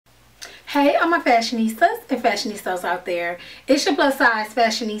Hey, all my fashionistas and fashionistas out there. It's your plus size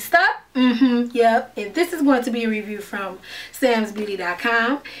fashionista. Yep. And this is going to be a review from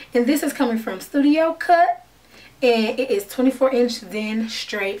samsbeauty.com. And this is coming from Studio Cut. And it is 24-inch then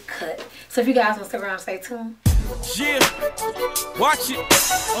straight cut. So if you guys want to stick around, stay tuned. Yeah, watch it.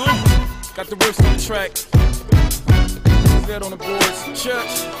 Got the riffs on the track. Fed on the boards.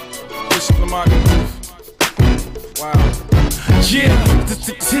 Church. Bishop Lamar. Wow. Yeah, the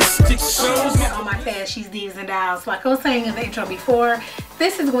statistics shows. All my fashies, divs, and dolls. Like I was saying in the intro before,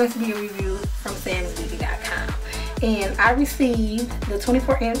 this is going to be a review from samsbeauty.com. And I received the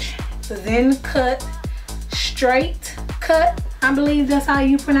 24-inch then cut straight cut. I believe that's how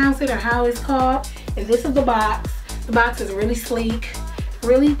you pronounce it or how it's called. And this is the box. The box is really sleek,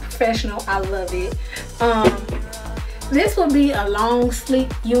 really professional. I love it. This would be a long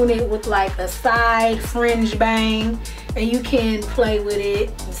sleek unit with like a side fringe bang, and you can play with it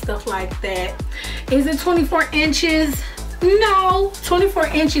and stuff like that. Is it 24 inches? No, 24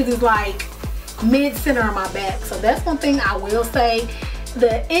 inches is like mid-center on my back. So that's one thing I will say.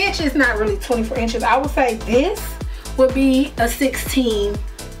 The inch is not really 24 inches. I would say this would be a 16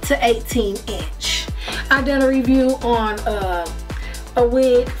 to 18 inch. I done a review on a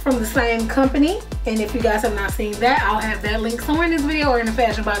wig from the same company, and if you guys have not seen that, I'll have that link somewhere in this video or in the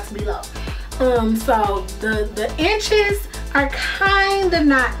fashion box below. So the inches are kind of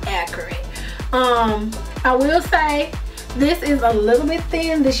not accurate. I will say this is a little bit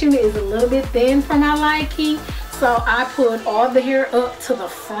thin. This unit is a little bit thin for my liking, so I put all the hair up to the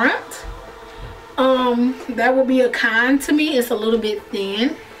front. That would be a con to me. It's a little bit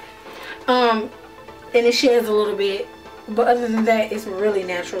thin, and it sheds a little bit, but other than that, it's really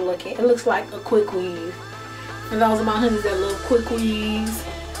natural looking. It looks like a quick weave. For those of my honeys that love quick weaves,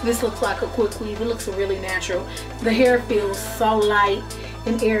 this looks like a quick weave. It looks really natural. The hair feels so light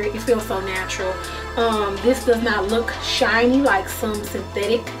and airy. It feels so natural. This does not look shiny like some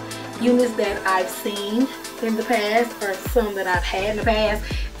synthetic units that I've seen in the past, or some that I've had in the past.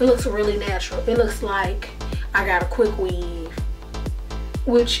 It looks really natural. It looks like I got a quick weave,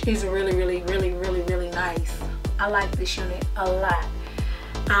 which is really nice. I like this unit a lot.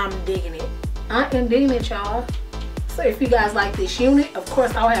 I'm digging it. I am digging it, y'all. So if you guys like this unit, of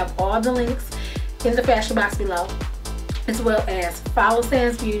course I'll have all the links in the fashion box below, as well as follow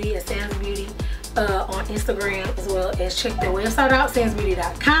Sam's Beauty at Sam's Beauty on Instagram, as well as check their website out,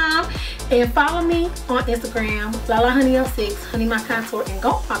 samsbeauty.com, and follow me on Instagram, LalaHoney06, Honey My Contour, and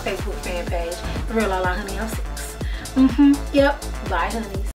go on my Facebook fan page, The Real Lala Honey 06. Yep. Bye, honeys.